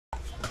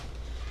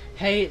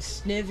Hey, it's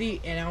Snivy,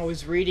 and I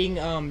was reading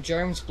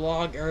Jerem's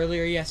blog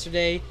earlier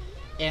yesterday,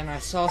 and I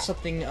saw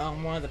something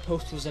on one of the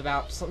posts was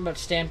about something about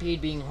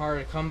Stampede being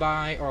harder to come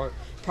by, or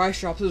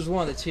price drops. It was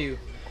one of the two,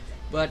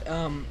 but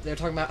they're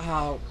talking about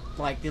how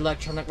like the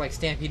electronic like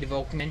Stampede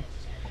development.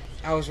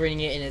 I was reading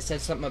it, and it said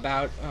something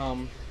about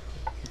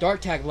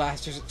Dark Tag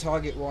blasters at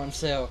Target were on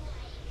sale,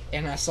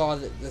 and I saw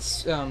that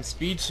this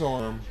Speed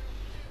Swarm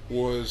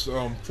was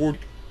for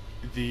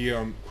the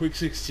Quick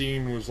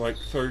 16 was like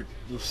the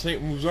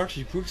same. Was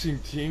actually Quick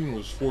 16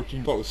 was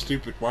 14. I thought it was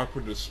stupid. Why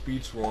put a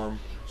Speed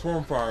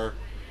Swarmfire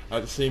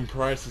at the same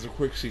price as a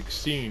Quick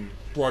 16?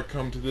 Before I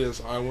come to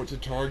this, I went to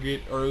Target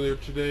earlier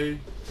today,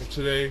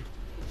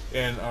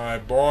 and I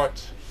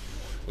bought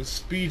a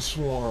Speed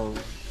Swarm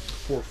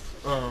for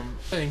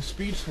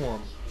Speed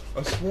Swarm,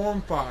 a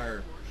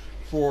Swarmfire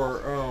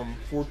for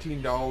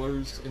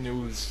 $14, and it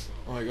was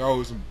like I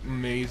was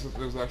amazed that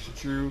it was actually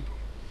true.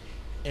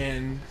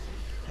 And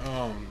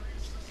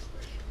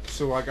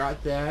so I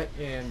got that,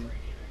 and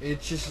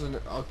it's just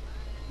a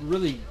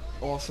really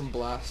awesome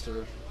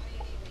blaster.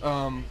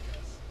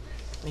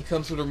 It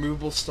comes with a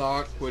removable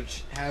stock,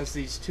 which has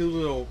these two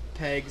little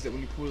pegs that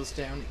when you pull this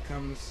down,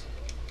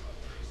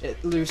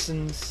 it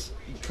loosens,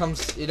 it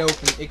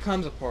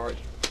comes apart.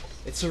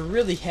 It's a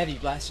really heavy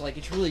blaster, like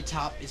it's really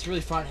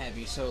front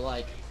heavy, so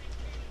like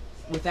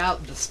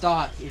without the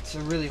stock, it's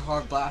a really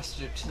hard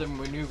blaster to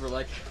maneuver.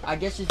 Like, I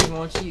guess if you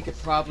want to, you could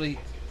probably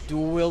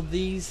dual wield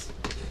these,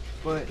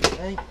 but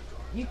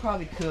you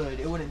probably could.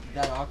 It wouldn't be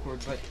that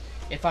awkward. But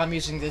if I'm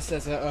using this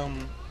as a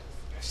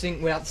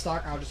sink without the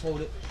stock, I'll just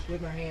hold it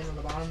with my hand on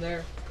the bottom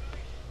there.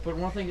 But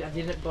one thing that I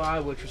didn't buy,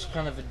 which was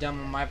kind of a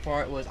dumb on my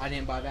part, was I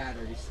didn't buy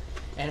batteries.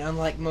 And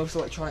unlike most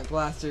electronic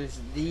blasters,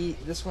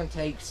 this one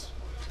takes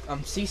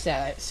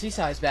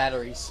C-size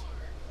batteries.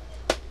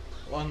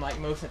 Unlike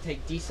most that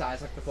take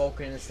D-size, like the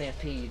Vulcan and the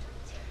Stampede.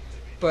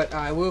 But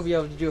I will be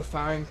able to do a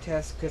firing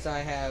test because I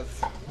have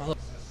my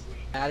little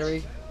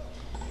battery,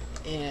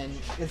 and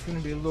it's going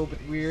to be a little bit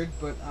weird,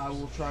 but I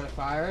will try to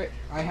fire it.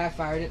 I have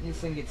fired it, and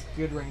this thing gets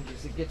good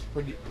ranges. It gets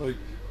pretty, like,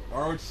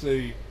 I would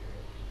say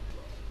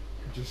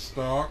just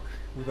stock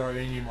without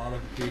any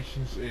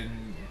modifications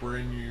and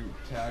brand new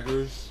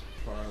taggers.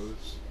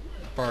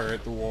 Fire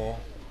at the wall.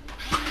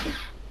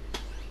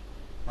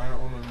 I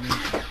don't want to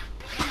lose.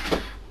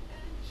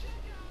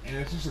 And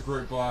it's just a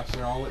great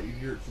blaster. I'll let you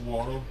hear it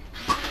throttle.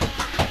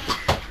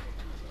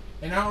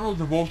 And I don't know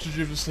the voltage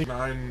of this thing.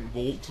 9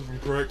 volts if I'm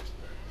correct.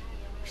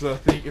 Because I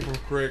think if I'm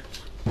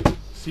correct,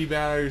 C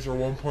batteries are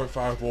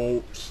 1.5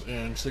 volts,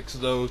 and 6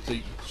 of those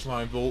equals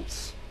 9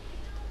 volts.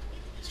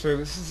 So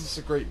this is just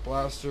a great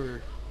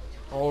blaster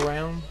all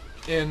around.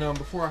 And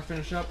before I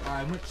finish up,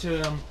 I went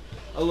to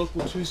a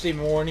local Tuesday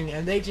morning,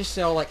 and they just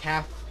sell like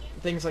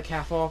things like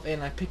half off,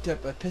 and I picked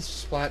up a pistol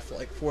splat for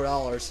like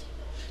 $4.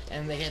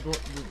 And they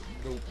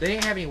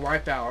didn't have any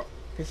wipeout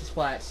pistol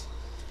splats.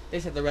 They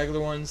said the regular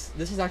ones.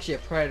 This is actually a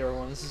Predator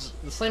one. This is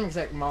the same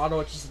exact model,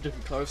 it's just a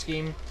different color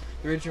scheme.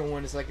 The original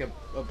one is like a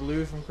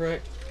blue, if I'm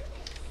correct.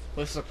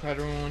 But this is a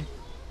Predator one.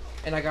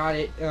 And I got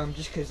it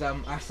just because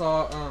I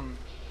saw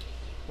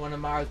one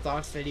of my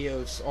thoughts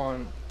videos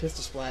on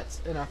pistol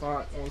splats, and I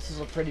thought, well, this is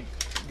a pretty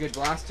good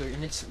blaster,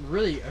 and it's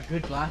really a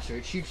good blaster.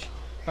 It shoots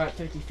about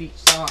 50 feet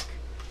stock,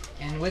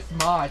 and with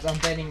mods, I'm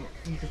betting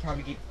you could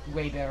probably get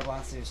way better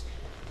blasters.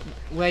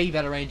 Way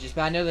better ranges,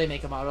 but I know they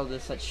make a model of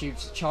this that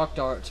shoots chalk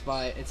darts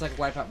it's like a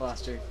wipeout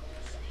blaster,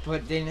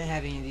 but they didn't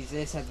have any of these.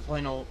 They just had the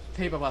plain old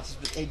paper blasters,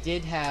 but they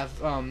did have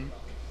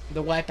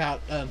the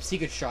wipeout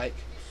Secret Strike,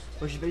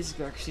 which is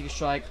basically like a Secret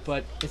Strike,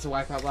 but it's a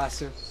wipeout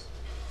blaster.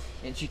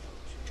 And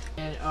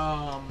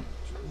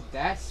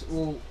that's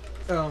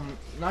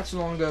not too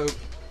long ago,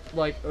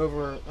 like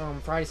over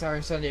Friday, Saturday,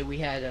 and Sunday, we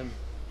had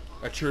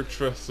a church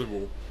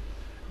festival.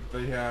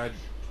 They had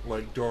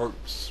like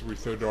darts, we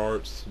throw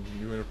darts, and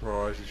New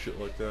Enterprise and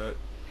shit like that.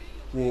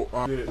 Well,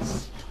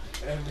 this,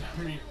 and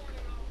let me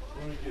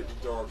get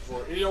the dart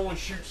for it. It only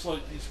shoots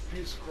like these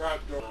piece of crap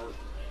dart.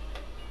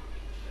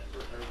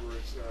 Wherever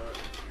it's at.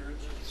 Here it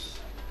is.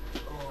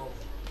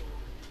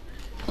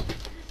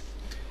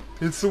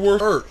 It's the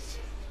worst. Earth.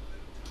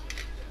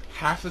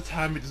 Half the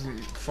time it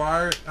doesn't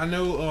fire. I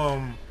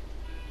know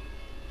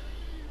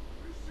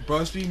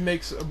BuzzFeed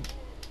makes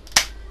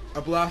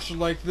a blaster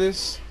like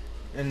this,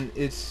 and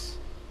it's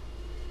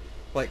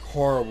like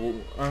horrible.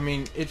 I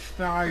mean, it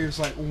fires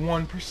like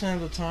 1%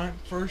 of the time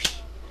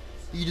first.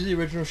 You do the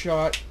original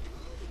shot,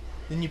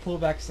 then you pull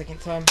it back a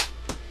second time,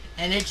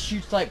 and it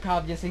shoots like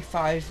probably just say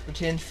 5 or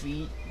 10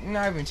 feet.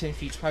 Not even 10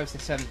 feet, it's probably say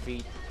 7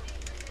 feet.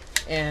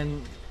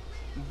 And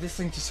this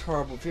thing's just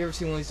horrible. If you ever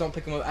seen one of these, don't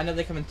pick them up. I know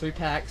they come in 3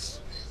 packs.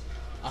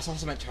 I saw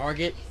some at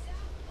Target,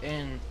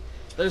 and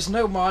there's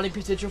no modding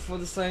potential for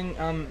this thing.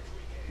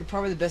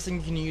 Probably the best thing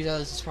you can use out of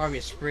this is probably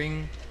a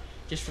spring,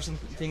 just for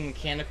something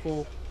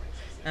mechanical.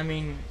 I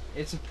mean,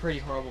 it's a pretty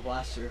horrible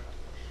blaster.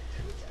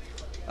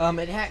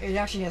 It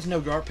actually has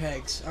no dart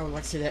pegs. I would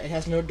like to say that. It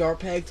has no dart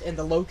pegs, and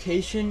the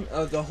location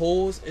of the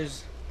holes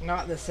is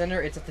not in the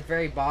center. It's at the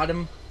very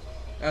bottom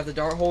of the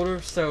dart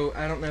holder, so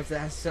I don't know if that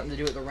has something to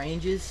do with the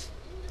ranges.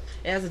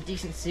 It has a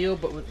decent seal,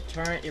 but with the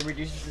turret, it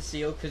reduces the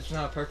seal because it's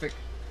not a perfect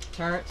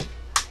turret.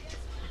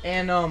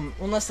 And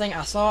one last thing,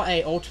 I saw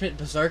a Ultimate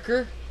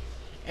Berserker,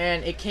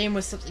 and it came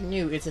with something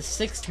new. It's a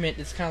 6th mint.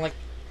 It's kind of like,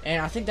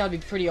 and I think that would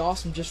be pretty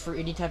awesome just for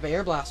any type of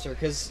air blaster,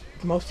 because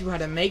most people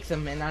had to make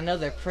them, and I know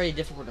they're pretty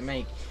difficult to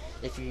make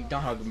if you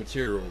don't have The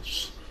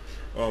materials.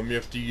 You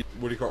have to use,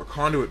 what do you call it,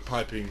 conduit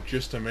piping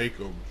just to make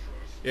them.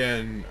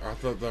 And I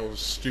thought that was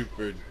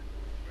stupid.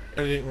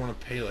 I didn't want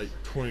to pay like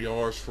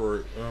 $20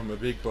 for a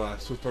big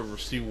blast, so if I ever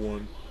see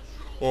one,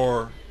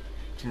 or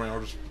somebody,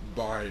 I'll just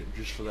buy it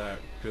just for that,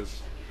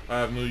 because I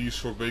have no use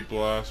for a big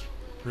blast,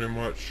 pretty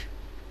much.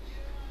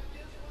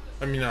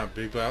 I mean, not a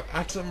big blast.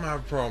 That's something I have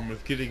a problem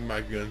with, getting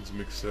my guns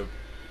mixed up.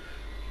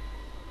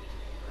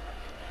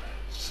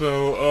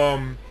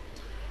 So,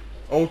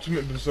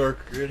 Ultimate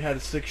Berserker, it had a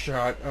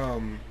 6-shot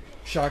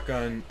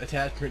shotgun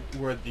attachment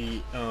where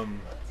the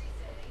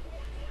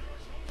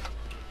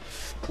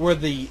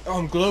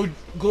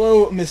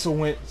glow missile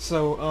went.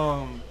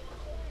 So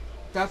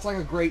that's like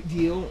a great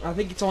deal. I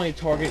think it's only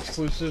Target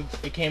exclusive.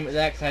 It came with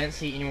that because I didn't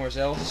see it anywhere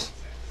else.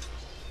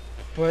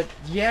 But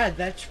yeah,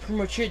 that's pretty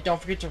much it.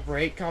 Don't forget to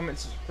rate, comment,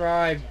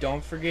 subscribe.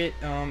 Don't forget,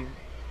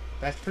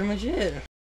 that's pretty much it.